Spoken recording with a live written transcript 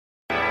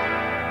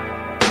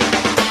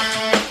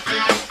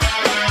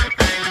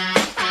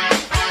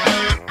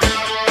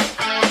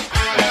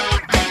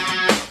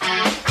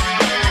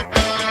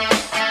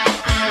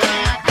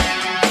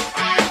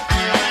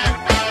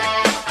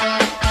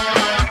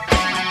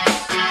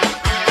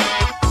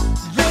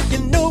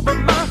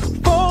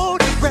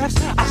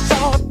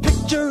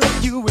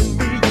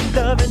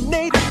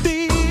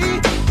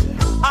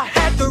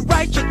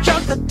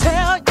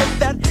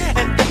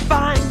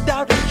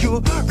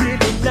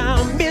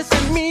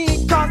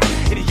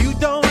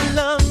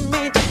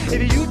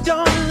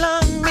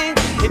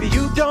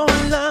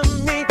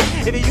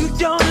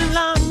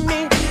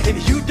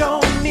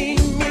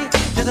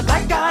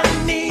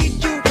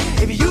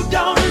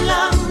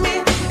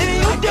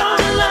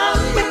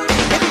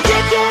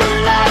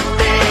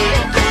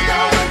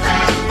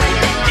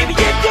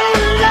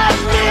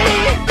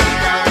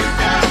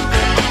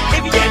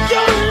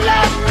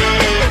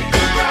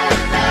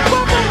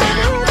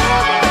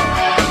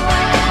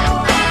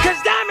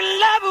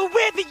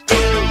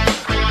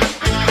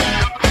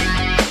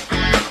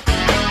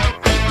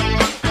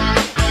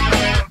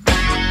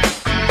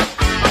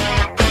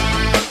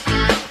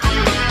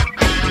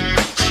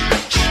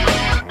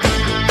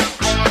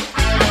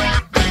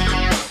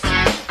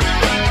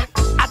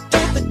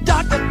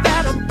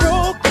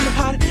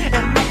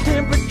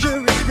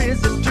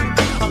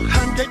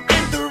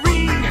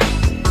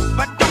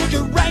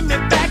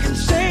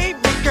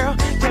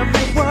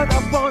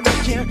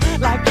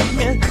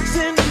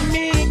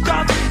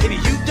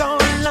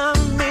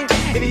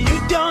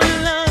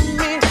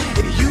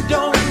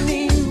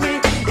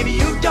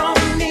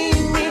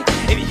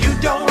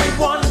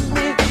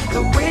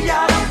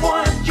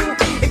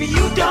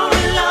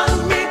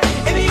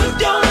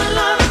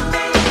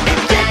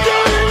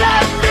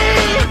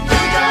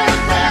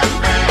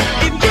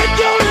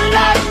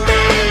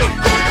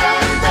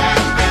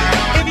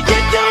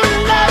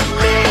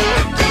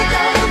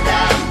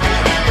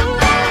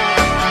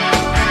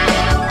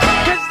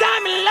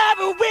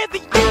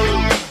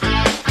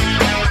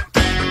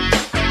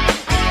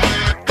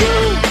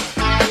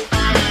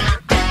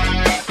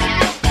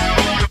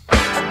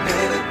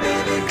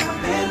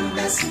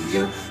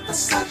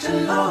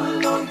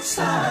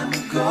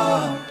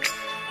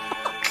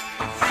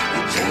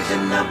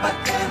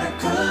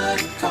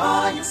couldn't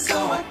call you, so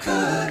I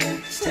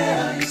couldn't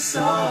tell you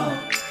so.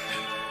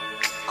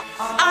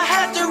 I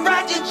had to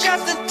write you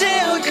just to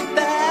tell you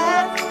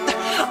that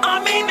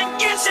I'm even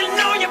kissing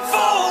on your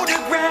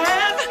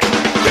photograph.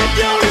 You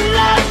don't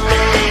love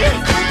me.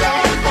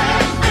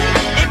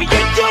 If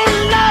you don't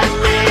love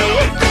me,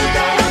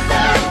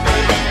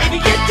 if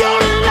you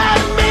don't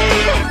love me,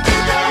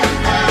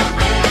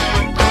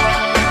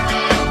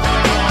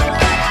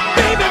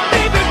 baby,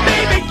 baby,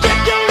 baby, you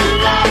don't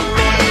love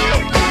me,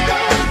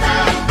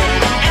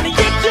 and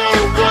you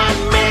don't want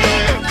me.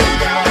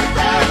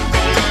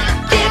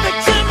 Give it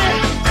to me.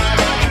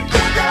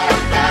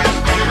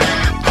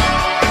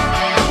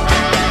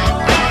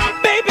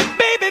 Baby,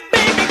 baby,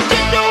 baby,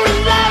 you don't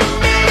love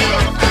me,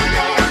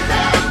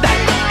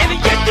 and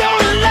you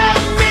don't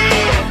love me,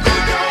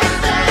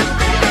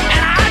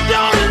 and I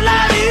don't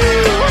love you.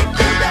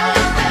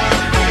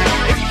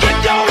 If you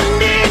don't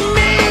need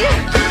me,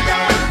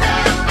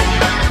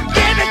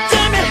 give it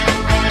to me,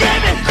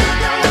 give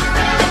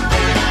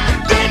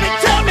it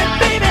to me,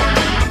 baby.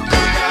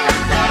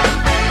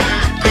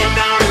 You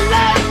don't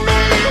love me,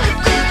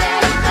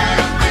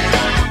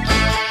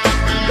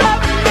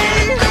 love me.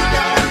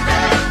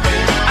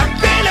 I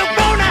really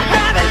wanna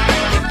have it.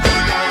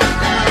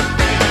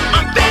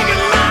 I'm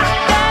thinking my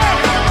head.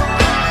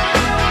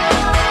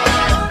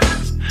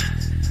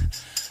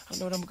 I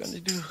know what I'm gonna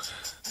do.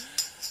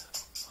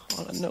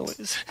 All I know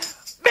is,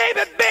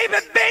 baby, baby,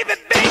 baby,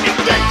 baby.